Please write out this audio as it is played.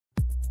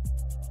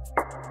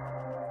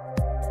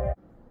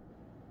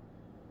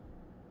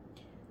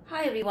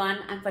Hi everyone,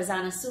 I'm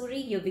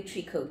Farzanasuri, your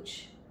victory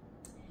coach.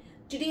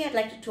 Today I'd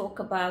like to talk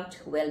about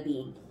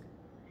well-being.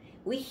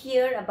 We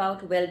hear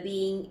about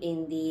well-being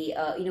in the,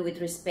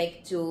 with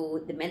respect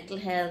to the mental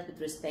health,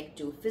 with respect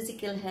to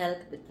physical health,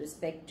 with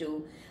respect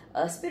to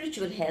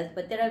spiritual health,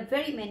 but there are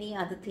very many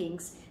other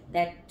things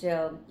that,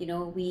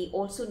 we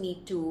also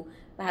need to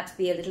perhaps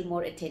pay a little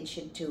more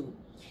attention to.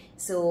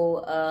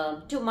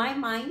 So, to my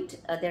mind,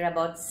 there are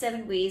about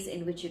 7 ways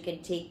in which you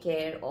can take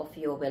care of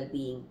your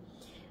well-being.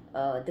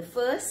 The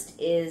first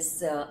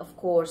is, of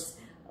course,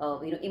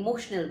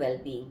 emotional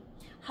well-being.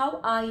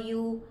 How are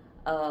you,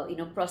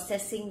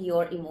 processing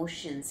your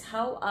emotions?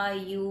 How are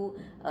you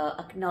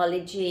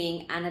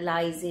acknowledging,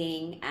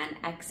 analyzing, and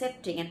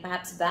accepting, and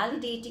perhaps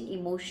validating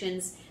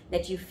emotions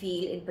that you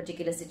feel in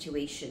particular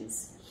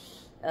situations?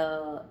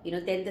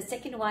 Then the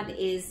second one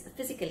is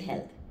physical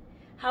health.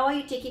 How are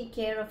you taking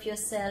care of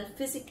yourself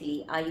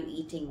physically? Are you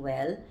eating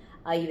well?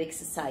 Are you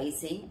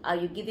exercising? Are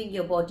you giving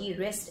your body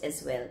rest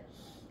as well?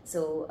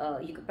 So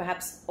you could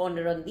perhaps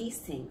ponder on these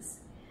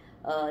things.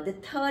 The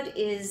third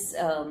is,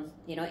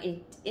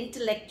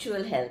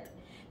 intellectual health.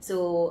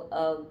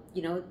 So,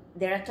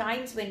 there are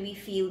times when we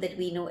feel that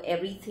we know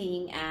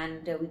everything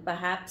and we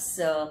perhaps,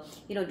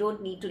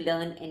 don't need to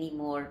learn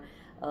anymore.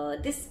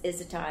 This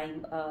is a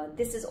time,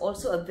 this is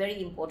also a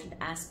very important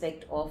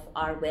aspect of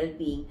our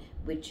well-being,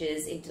 which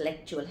is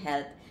intellectual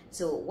health.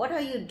 So what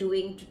are you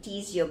doing to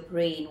tease your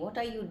brain? What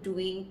are you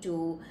doing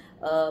to,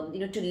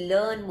 to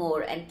learn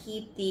more and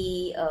keep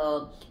the,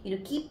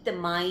 keep the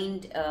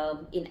mind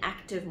in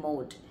active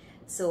mode?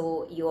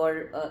 So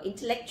your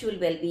intellectual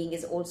well-being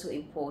is also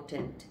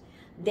important.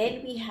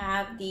 Then we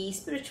have the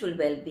spiritual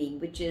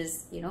well-being, which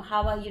is,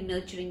 how are you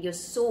nurturing your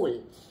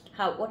soul?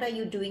 What are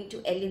you doing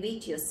to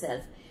elevate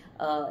yourself?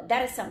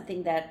 That is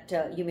something that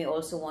you may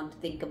also want to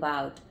think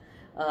about.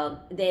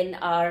 Then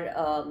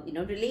our,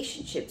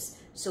 relationships.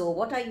 So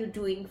what are you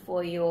doing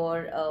for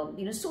your,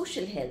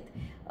 social health?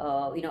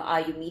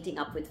 Are you meeting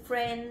up with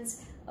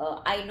friends?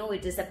 I know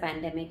it is a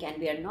pandemic and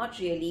we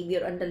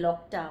are under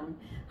lockdown.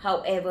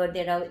 However,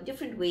 there are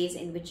different ways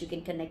in which you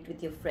can connect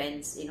with your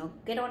friends.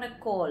 Get on a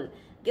call,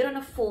 get on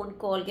a phone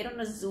call, get on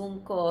a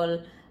Zoom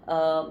call,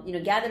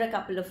 gather a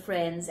couple of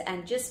friends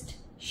and just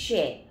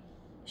share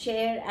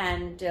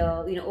and,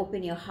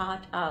 open your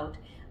heart out.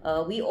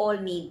 We all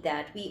need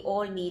that. We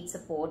all need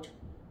support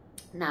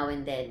now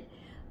and then.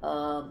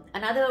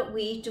 Another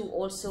way to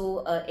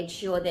also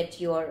ensure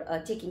that you're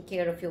taking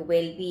care of your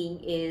well-being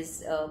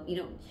is,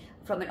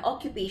 from an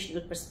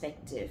occupational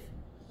perspective.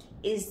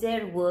 Is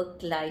there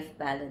work-life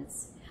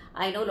balance?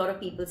 I know a lot of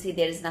people say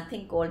there is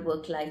nothing called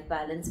work-life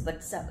balance,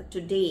 but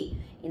today,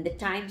 in the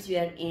times we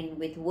are in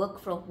with work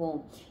from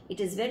home,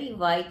 it is very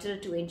vital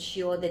to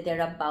ensure that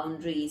there are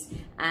boundaries.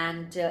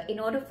 And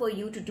in order for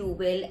you to do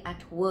well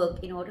at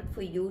work, in order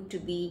for you to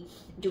be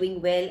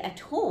doing well at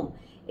home,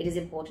 it is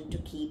important to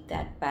keep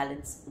that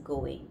balance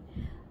going.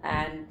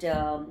 And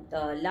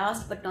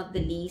last but not the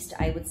least,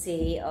 I would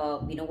say,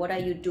 what are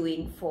you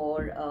doing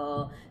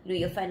for,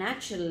 your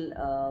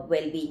financial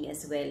well-being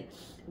as well?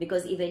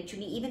 Because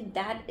eventually, even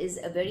that is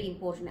a very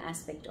important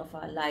aspect of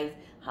our life.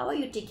 How are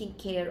you taking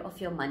care of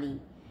your money?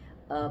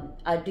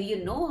 Do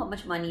you know how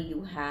much money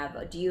you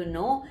have? Do you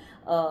know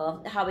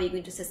how are you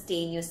going to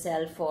sustain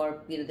yourself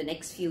for, the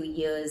next few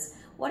years?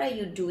 What are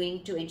you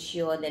doing to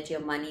ensure that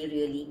your money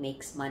really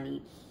makes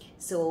money?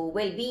 So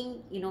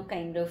well-being,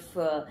 kind of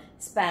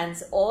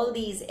spans all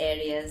these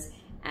areas,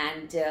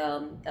 and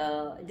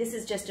this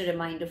is just a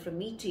reminder from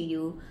me to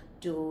you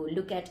to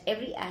look at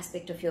every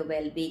aspect of your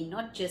well-being,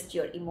 not just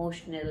your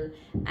emotional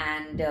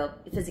and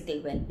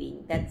physical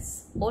well-being.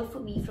 That's all for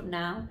me from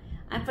now.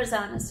 I'm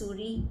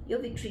Farzanasuri, your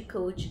victory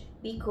coach.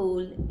 Be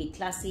cool, be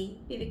classy,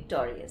 be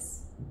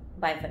victorious.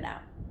 Bye for now.